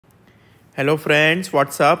Hello friends,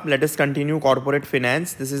 what's up? Let us continue corporate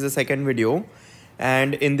finance. This is the second video,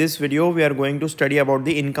 and in this video we are going to study about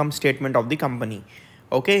the income statement of the company.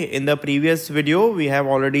 Okay, in the previous video we have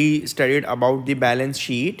already studied about the balance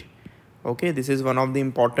sheet. Okay, this is one of the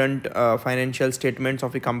important financial statements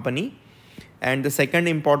of a company, and the second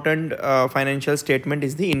important financial statement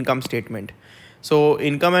is the income statement. So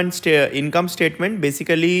income statement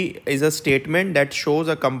basically is a statement that shows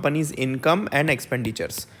a company's income and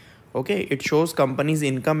expenditures. Okay, it shows company's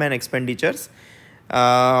income and expenditures.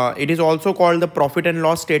 It is also called the profit and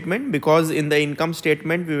loss statement because in the income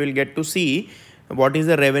statement we will get to see what is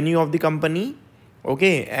the revenue of the company,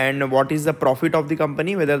 okay, and what is the profit of the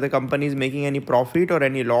company, whether the company is making any profit or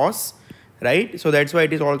any loss, right? So that's why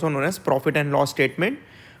it is also known as profit and loss statement,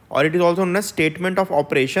 or it is also known as statement of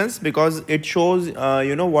operations because it shows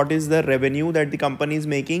what is the revenue that the company is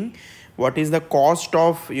making, what is the cost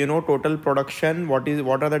of total production, what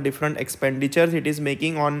are the different expenditures it is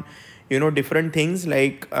making on different things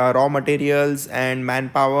like raw materials and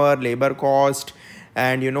manpower, labor cost,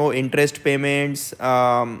 and interest payments,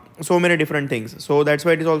 so many different things. So that's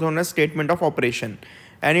why it is also known as statement of operation,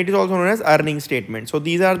 and it is also known as earning statement. So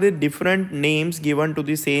these are the different names given to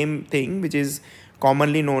the same thing, which is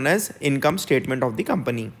commonly known as income statement of the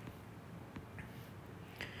company.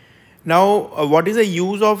 Now, what is the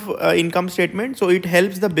use of income statement? So it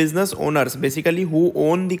helps the business owners, basically who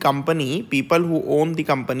own the company, people who own the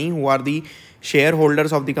company, who are the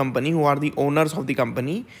shareholders of the company, who are the owners of the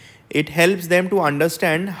company. It helps them to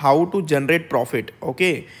understand how to generate profit,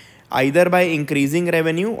 okay, either by increasing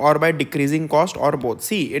revenue or by decreasing cost or both.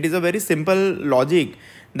 See, it is a very simple logic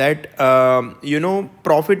that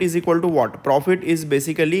profit is equal to what? Profit is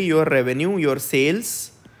basically your revenue, your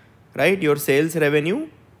sales, right? Your sales revenue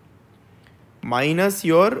minus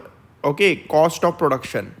your cost of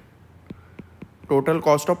production, total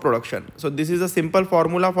cost of production. So this is a simple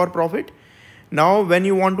formula for profit. Now when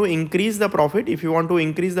you want to increase the profit, if you want to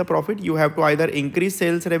increase the profit, you have to either increase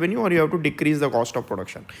sales revenue or you have to decrease the cost of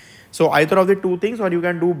production. So either of the two things, or you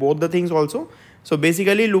can do both the things also. So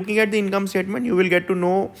basically looking at the income statement, you will get to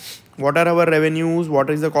know what are our revenues,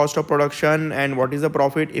 what is the cost of production, and what is the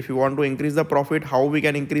profit. If you want to increase the profit, how we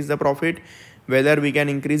can increase the profit, whether we can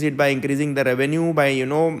increase it by increasing the revenue by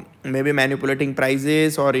maybe manipulating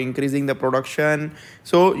prices or increasing the production.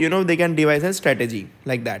 So they can devise a strategy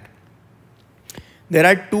like that. There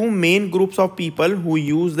are two main groups of people who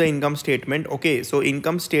use the income statement. Okay, so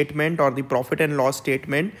income statement or the profit and loss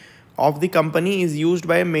statement of the company is used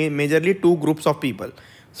by majorly two groups of people.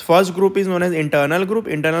 First group is known as internal group.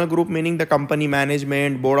 Internal group meaning the company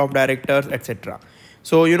management, board of directors, etc.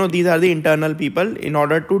 So these are the internal people in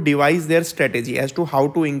order to devise their strategy as to how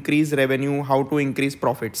to increase revenue, how to increase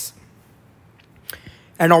profits.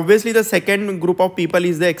 And obviously the second group of people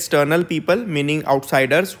is the external people, meaning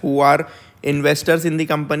outsiders, who are investors in the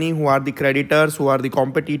company, who are the creditors, who are the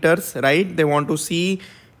competitors, right? They want to see,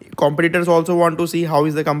 competitors also want to see how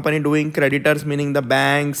is the company doing. Creditors meaning the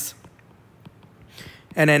banks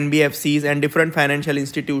and NBFCs and different financial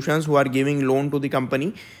institutions who are giving loan to the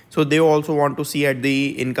company. So they also want to see at the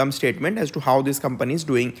income statement as to how this company is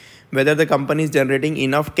doing, whether the company is generating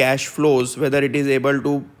enough cash flows, whether it is able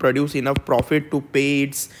to produce enough profit to pay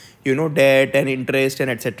its debt and interest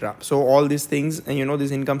and etc. So all these things,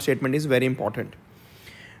 this income statement is very important.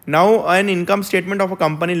 Now an income statement of a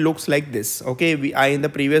company looks like this. Okay, in the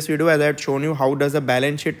previous video, as I had shown you how does a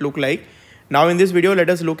balance sheet look like. Now in this video, let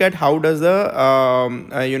us look at how does the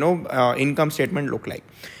income statement look like.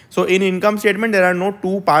 So in income statement, there are no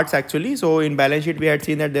two parts actually. So in balance sheet, we had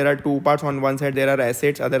seen that there are two parts. On one side, there are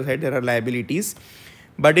assets, other side, there are liabilities.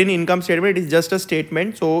 But in income statement, it is just a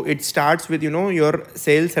statement. So it starts with, your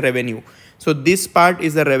sales revenue. So this part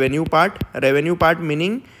is the revenue part. Revenue part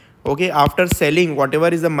meaning, okay, after selling whatever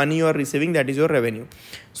is the money you are receiving, that is your revenue.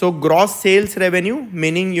 So gross sales revenue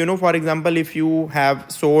meaning, for example, if you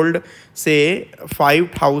have sold say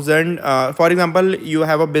 5,000, for example, you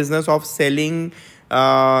have a business of selling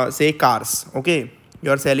say cars. Okay,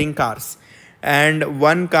 you are selling cars, and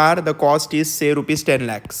one car, the cost is say rupees 10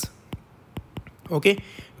 lakhs. Okay,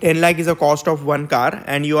 10 lakh is the cost of one car,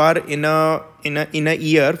 and you are in a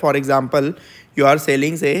year, for example, you are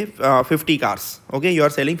selling say 50 cars. Okay, you are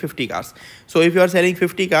selling 50 cars. So if you are selling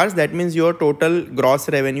 50 cars, that means your total gross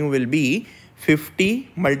revenue will be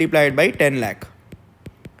 50 multiplied by 10 lakh,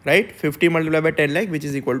 right? 50 multiplied by 10 lakh, which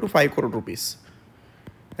is equal to 5 crore rupees,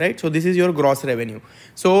 right? So this is your gross revenue.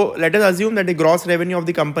 So let us assume that the gross revenue of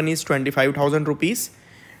the company is 25,000 rupees.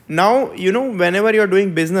 Now, whenever you're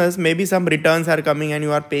doing business, maybe some returns are coming and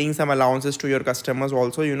you are paying some allowances to your customers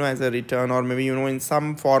also, as a return, or maybe, in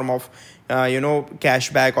some form of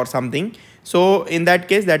cashback or something. So in that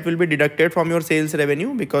case, that will be deducted from your sales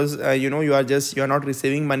revenue, because you are not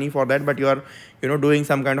receiving money for that, but you are doing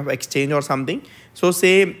some kind of exchange or something. So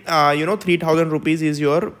say 3,000 rupees is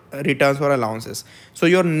your returns or allowances. So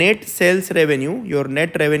your net sales revenue, your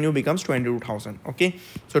net revenue becomes 22,000. Okay,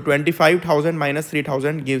 so 25,000 minus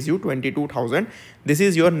 3,000 gives you 22,000. This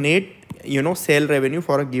is your net sale revenue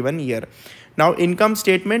for a given year. Now income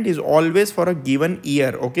statement is always for a given year.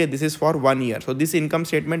 Okay, this is for 1 year. So this income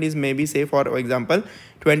statement is maybe, say for example,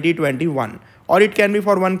 2021, or it can be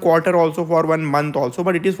for 1 quarter also, for 1 month also,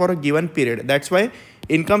 but it is for a given period. That's why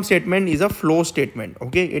income statement is a flow statement.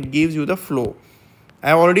 Okay, it gives you the flow.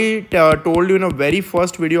 I already told you in a very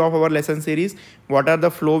first video of our lesson series what are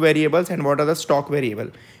the flow variables and what are the stock variable.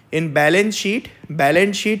 In balance sheet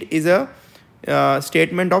is a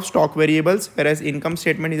statement of stock variables, whereas income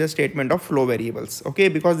statement is a statement of flow variables. Okay,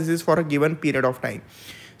 because this is for a given period of time.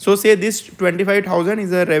 So say this 25,000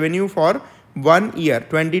 is a revenue for 1 year,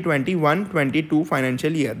 2021-22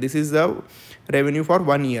 financial year. This is the revenue for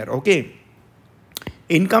 1 year. Okay,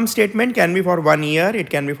 income statement can be for 1 year,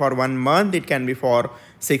 it can be for 1 month, it can be for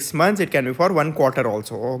 6 months, it can be for 1 quarter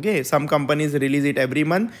also. Okay, some companies release it every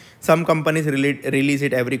month, some companies release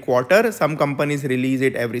it every quarter, some companies release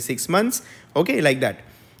it every 6 months. Okay, like that.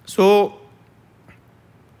 So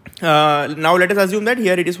now let us assume that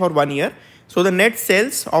here it is for 1 year. So the net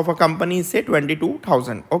sales of a company is, say,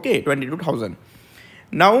 22,000. Okay, 22,000.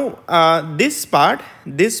 Now this part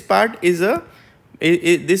is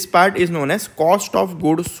known as cost of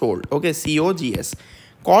goods sold. Okay, COGS.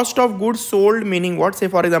 Cost of goods sold meaning what? Say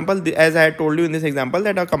for example, as I had told you in this example,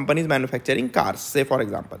 that a company is manufacturing cars, say for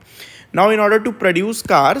example. Now in order to produce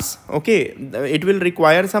cars, okay, it will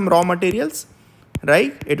require some raw materials,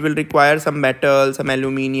 right? It will require some metal, some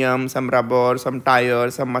aluminium, some rubber, some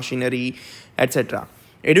tires, some machinery, etc.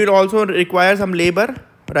 It will also require some labor,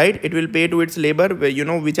 right? It will pay to its labor,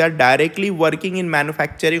 which are directly working in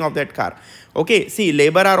manufacturing of that car. Okay, see,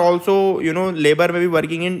 labor are also, labor may be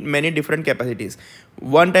working in many different capacities.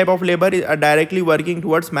 One type of labor is directly working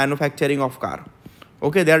towards manufacturing of car.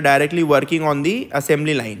 Okay, they are directly working on the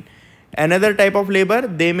assembly line. Another type of labor,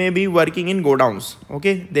 they may be working in godowns.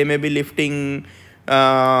 Okay, they may be lifting,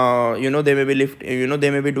 they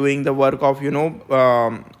may be doing the work of,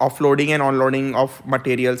 offloading and onloading of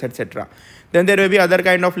materials, etc. Then there may be other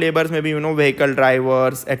kind of labors, maybe, vehicle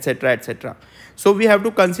drivers, etc., etc. So we have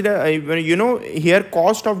to consider, here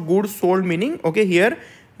cost of goods sold meaning, okay, here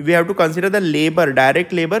we have to consider the labor,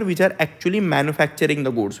 direct labor, which are actually manufacturing the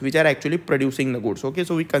goods, which are actually producing the goods. Okay,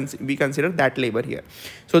 so we consider that labor here.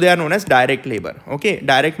 So they are known as direct labor. Okay,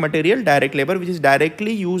 direct material, direct labor, which is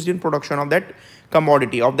directly used in production of that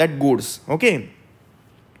commodity, of that goods. Okay,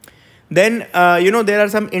 then there are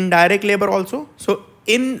some indirect labor also. So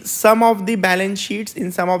in some of the balance sheets,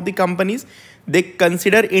 in some of the companies, they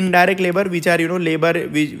consider indirect labor, which are labor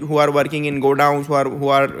who are working in godowns, who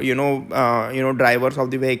are drivers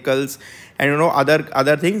of the vehicles, and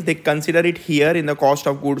other things. They consider it here in the cost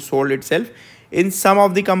of goods sold itself. In some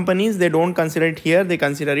of the companies, they don't consider it here, they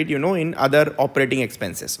consider it in other operating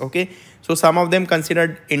expenses. Okay, so some of them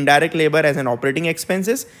consider indirect labor as an operating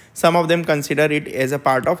expenses, some of them consider it as a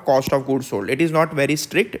part of cost of goods sold. It is not very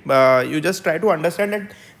strict. You just try to understand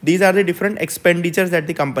that these are the different expenditures that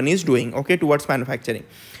the company is doing, okay, towards manufacturing.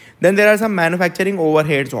 Then there are some manufacturing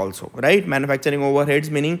overheads also, right? Manufacturing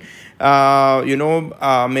overheads meaning,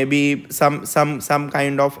 maybe some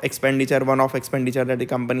kind of expenditure, one-off expenditure that the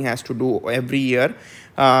company has to do every year,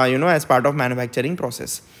 as part of manufacturing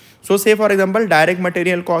process. So say for example, direct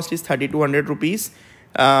material cost is 3,200 rupees,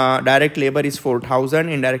 direct labor is 4,000,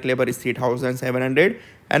 indirect labor is 3,700,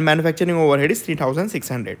 and manufacturing overhead is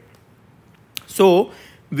 3,600. So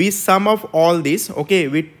we sum of all this, okay,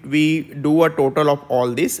 we do a total of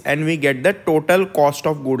all this, and we get the total cost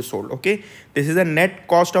of goods sold. Okay, this is the net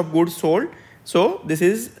cost of goods sold. So this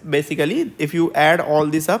is basically, if you add all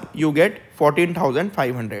this up, you get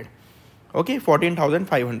 14,500. Okay,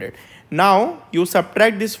 14,500. Now you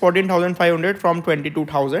subtract this 14,500 from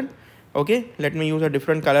 22,000. Okay, let me use a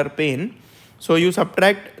different color pen. So you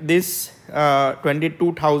subtract this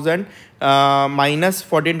 22,000 minus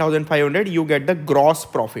 14,500, you get the gross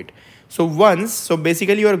profit. So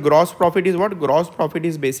basically your gross profit is what? Gross profit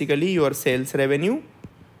is basically your sales revenue,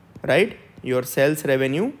 right? Your sales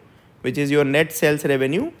revenue, which is your net sales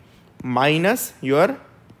revenue, minus your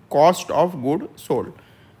cost of goods sold.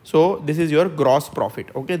 So this is your gross profit.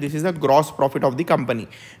 Okay, this is the gross profit of the company.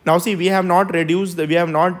 Now see, we have not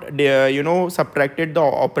subtracted the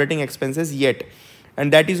operating expenses yet,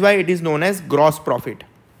 and that is why it is known as gross profit.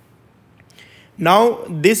 Now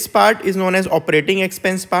this part is known as operating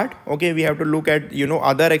expense part. Okay, we have to look at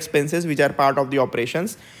other expenses which are part of the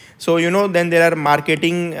operations. So then there are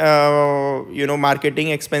marketing marketing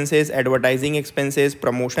expenses, advertising expenses,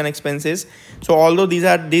 promotion expenses. So although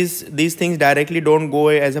these things directly don't go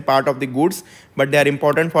as a part of the goods, but they are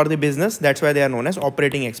important for the business, that's why they are known as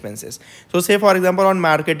operating expenses. So say for example, on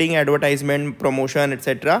marketing, advertisement, promotion,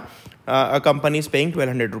 etc., a company is paying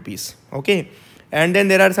 1200 rupees. Okay. And then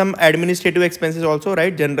there are some administrative expenses also,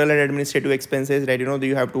 right? General and administrative expenses, right?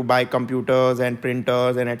 You have to buy computers and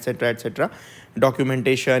printers and etc., etc.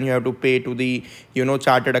 Documentation you have to pay to the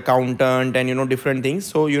chartered accountant and different things.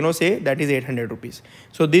 So say that is 800 rupees.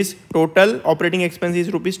 So this total operating expense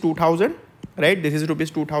is rupees 2000, right? This is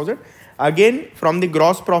rupees 2000. Again, from the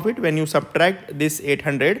gross profit, when you subtract this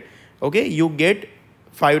 800, okay, you get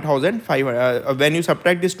 5500. When you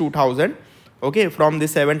subtract this 2000, okay, from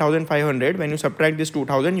this 7500, when you subtract this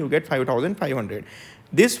 2000, you get 5500.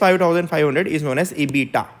 This 5500 is known as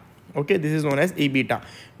EBITDA. Okay, this is known as EBITDA.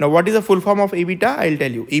 Now what is the full form of EBITDA? I'll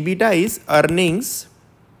tell you. EBITDA is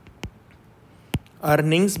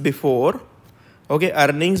earnings before, okay,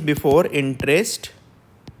 earnings before interest,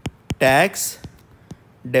 tax,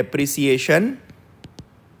 depreciation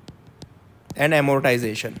and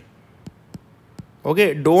amortization.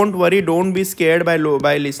 Okay, don't worry, don't be scared by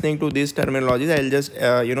listening to these terminologies. I'll just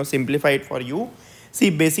simplify it for you.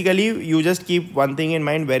 See, basically you just keep one thing in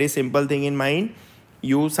mind, very simple thing in mind.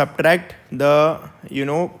 You subtract the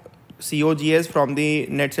COGS from the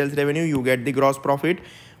net sales revenue, you get the gross profit.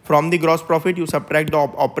 From the gross profit, you subtract the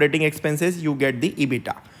operating expenses, you get the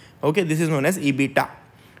EBITDA. Okay, this is known as EBITDA.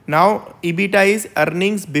 Now EBITDA is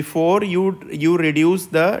earnings before you reduce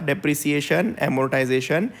the depreciation,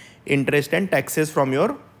 amortization, interest and taxes from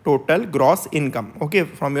your total gross income, okay,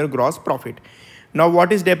 from your gross profit. Now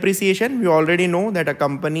what is depreciation? We already know that a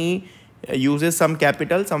company uses some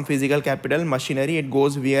capital, some physical capital, machinery, it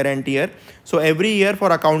goes wear and tear. So every year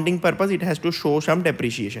for accounting purpose, it has to show some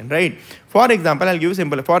depreciation, right? For example, I'll give you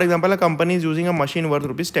simple. For example, a company is using a machine worth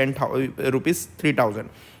rupees 3000.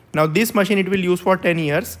 Now this machine it will use for 10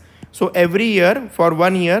 years. So every year for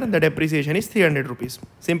 1 year, the depreciation is 300 rupees.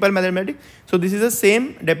 Simple mathematics. So this is the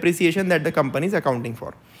same depreciation that the company is accounting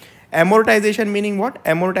for. Amortization meaning what?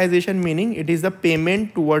 Amortization meaning it is the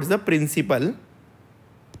payment towards the principal.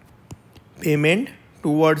 Payment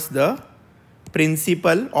towards the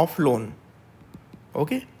principal of loan.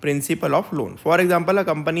 Okay, principal of loan. For example, a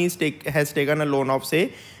company has taken a loan of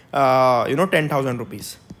say 10,000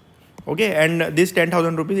 rupees. Okay, and this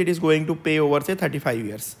 10,000 rupees it is going to pay over say 35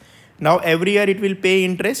 years. Now every year it will pay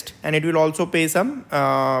interest and it will also pay some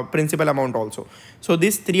principal amount also. So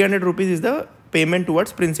this 300 rupees is the payment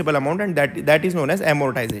towards principal amount, and that is known as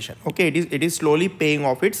amortization. Okay, it is slowly paying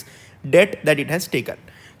off its debt that it has taken.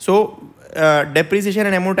 So depreciation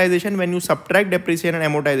and amortization, when you subtract depreciation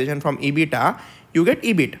and amortization from EBITDA, you get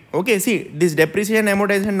EBIT. Okay, see this depreciation and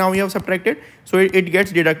amortization now you have subtracted, so it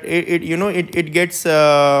gets deducted. It gets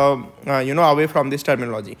away from this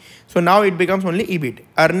terminology. So now it becomes only EBIT,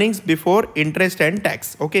 earnings before interest and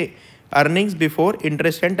tax. Okay, earnings before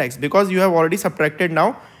interest and tax, because you have already subtracted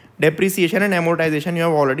now depreciation and amortization. You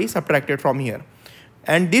have already subtracted from here.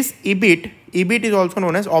 And this EBIT is also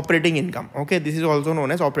known as operating income. Okay, this is also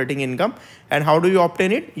known as operating income. And how do you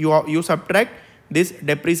obtain it? You subtract this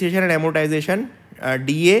depreciation and amortization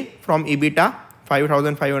DA from EBITDA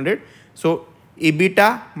 5500. So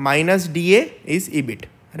EBITDA minus DA is EBIT,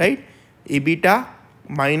 right? EBITDA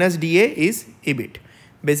minus DA is EBIT.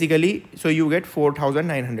 Basically, so you get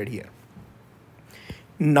 4900 here.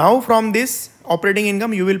 Now from this operating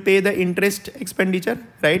income, you will pay the interest expenditure,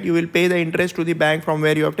 right? You will pay the interest to the bank from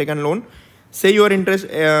where you have taken loan. Say your interest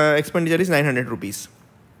expenditure is 900 rupees.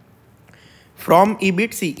 From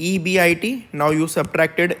EBIT, see EBIT, now you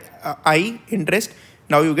subtracted I, interest,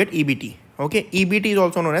 now you get EBT. Okay, EBT is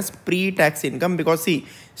also known as pre-tax income, because see,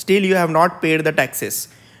 still you have not paid the taxes.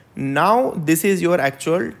 Now this is your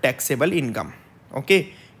actual taxable income.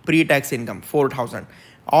 Okay, pre-tax income 4000.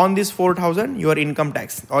 On this 4000, your income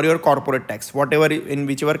tax or your corporate tax, whatever in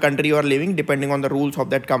whichever country you are living, depending on the rules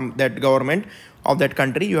of that government of that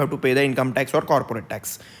country, you have to pay the income tax or corporate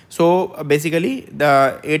tax. So basically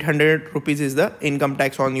the 800 rupees is the income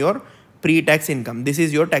tax on your pre-tax income. This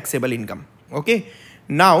is your taxable income. Okay,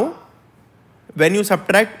 now when you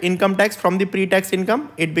subtract income tax from the pre-tax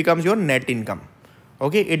income, it becomes your net income.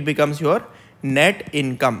 Okay, it becomes your net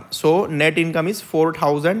income. So net income is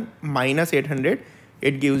 4000 minus 800.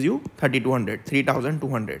 It gives you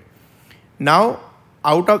 3200. Now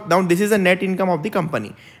this is the net income of the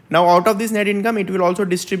company. Now out of this net income, it will also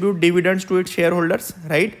distribute dividends to its shareholders,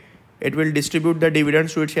 right? it will distribute the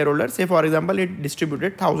dividends to its shareholders. Say for example, it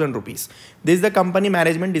distributed 1000 rupees. This the company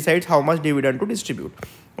management decides how much dividend to distribute.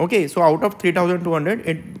 Okay, so out of 3200,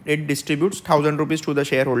 it distributes 1000 rupees to the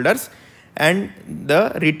shareholders, and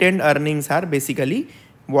the retained earnings are basically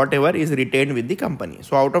whatever is retained with the company.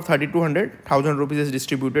 So out of 3200, 1000 rupees is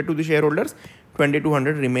distributed to the shareholders,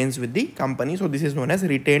 2200 remains with the company. So this is known as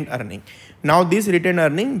retained earning. Now this retained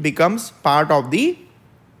earning becomes part of the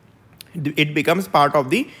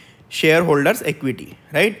shareholders equity,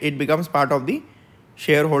 right? It becomes part of the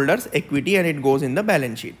shareholders equity and it goes in the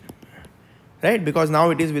balance sheet, right? Because now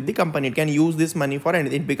it is with the company, it can use this money for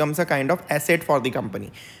anything. It becomes a kind of asset for the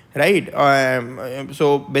company, right?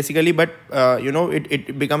 So basically, but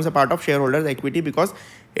it becomes a part of shareholders equity because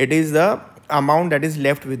it is the amount that is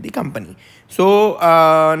left with the company. So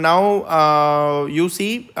now you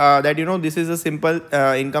see that this is a simple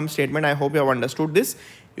income statement. I hope you have understood this.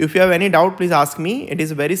 If you have any doubt, please ask me. It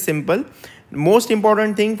is very simple. Most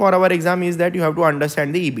important thing for our exam is that you have to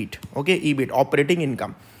understand the EBIT. Okay, EBIT, operating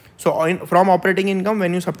income. So from operating income,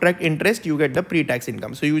 when you subtract interest, you get the pre-tax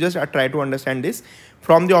income. So you just try to understand this.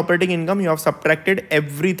 From the operating income, you have subtracted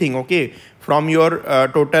everything. Okay, from your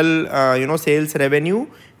total sales revenue,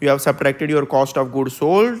 you have subtracted your cost of goods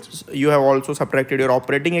sold. You have also subtracted your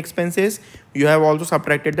operating expenses. You have also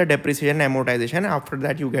subtracted the depreciation and amortization. After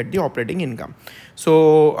that, you get the operating income.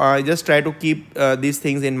 So just try to keep these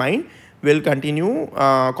things in mind. We'll continue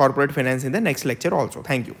corporate finance in the next lecture also.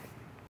 Thank you.